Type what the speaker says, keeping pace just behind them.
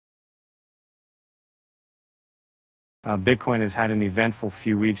Bitcoin has had an eventful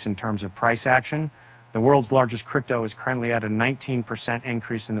few weeks in terms of price action. The world's largest crypto is currently at a 19%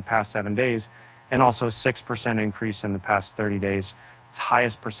 increase in the past 7 days, and also a 6% increase in the past 30 days. Its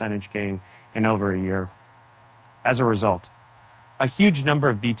highest percentage gain in over a year. As a result, a huge number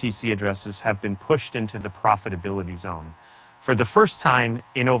of BTC addresses have been pushed into the profitability zone. For the first time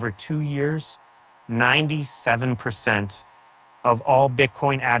in over 2 years, 97% of all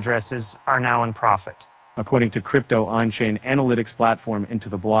Bitcoin addresses are now in profit. According to crypto on-chain analytics platform Into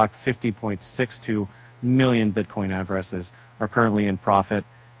the Block, 50.62 million Bitcoin addresses are currently in profit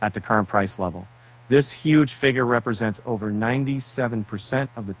at the current price level. This huge figure represents over 97%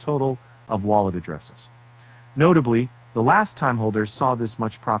 of the total of wallet addresses. Notably, the last time holders saw this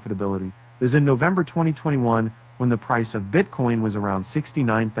much profitability is in November 2021, when the price of Bitcoin was around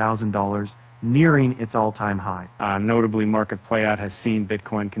 $69,000, nearing its all-time high. Notably, market playout has seen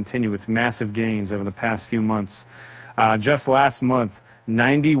Bitcoin continue its massive gains over the past few months. Just last month,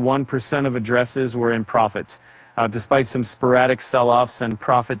 91% of addresses were in profit, despite some sporadic sell-offs and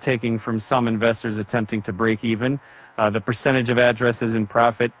profit-taking from some investors attempting to break even. The percentage of addresses in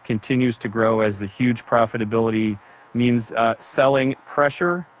profit continues to grow as the huge profitability means selling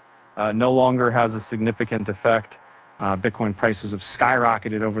pressure no longer has a significant effect. Bitcoin prices have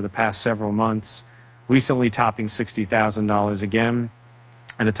skyrocketed over the past several months, recently topping $60,000 again.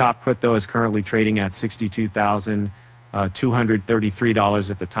 And the top crypto is currently trading at $62,233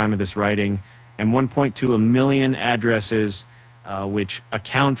 at the time of this writing, and 1.2 million addresses, which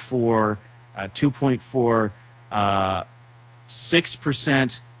account for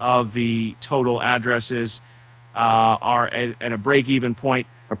 2.46% of the total addresses, are at a break-even point.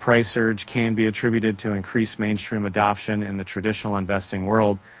 A price surge can be attributed to increased mainstream adoption in the traditional investing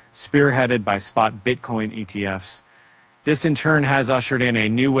world, spearheaded by spot Bitcoin ETFs. This in turn has ushered in a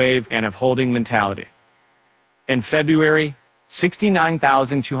new wave and of holding mentality. In February,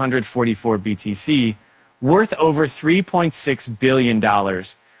 69,244 BTC, worth over $3.6 billion,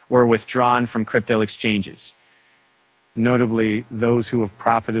 were withdrawn from crypto exchanges. Notably, those who have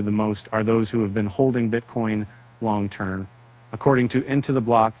profited the most are those who have been holding Bitcoin long-term. According to Into the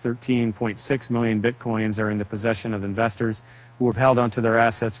Block, 13.6 million Bitcoins are in the possession of investors who have held onto their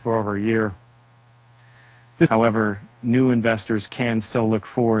assets for over a year. However, new investors can still look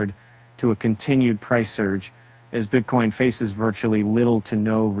forward to a continued price surge as Bitcoin faces virtually little to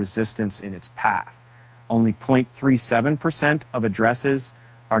no resistance in its path. Only 0.37% of addresses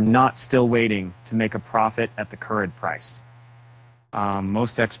are not still waiting to make a profit at the current price.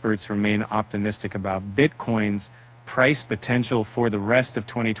 Most experts remain optimistic about Bitcoin's price potential for the rest of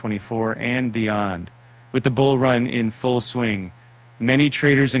 2024 and beyond. With the bull run in full swing, many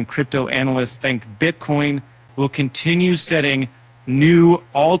traders and crypto analysts think Bitcoin will continue setting new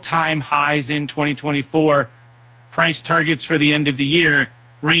all-time highs in 2024. Price targets for the end of the year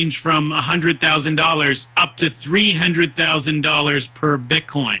range from $100,000 up to $300,000 per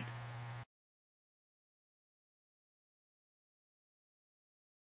Bitcoin.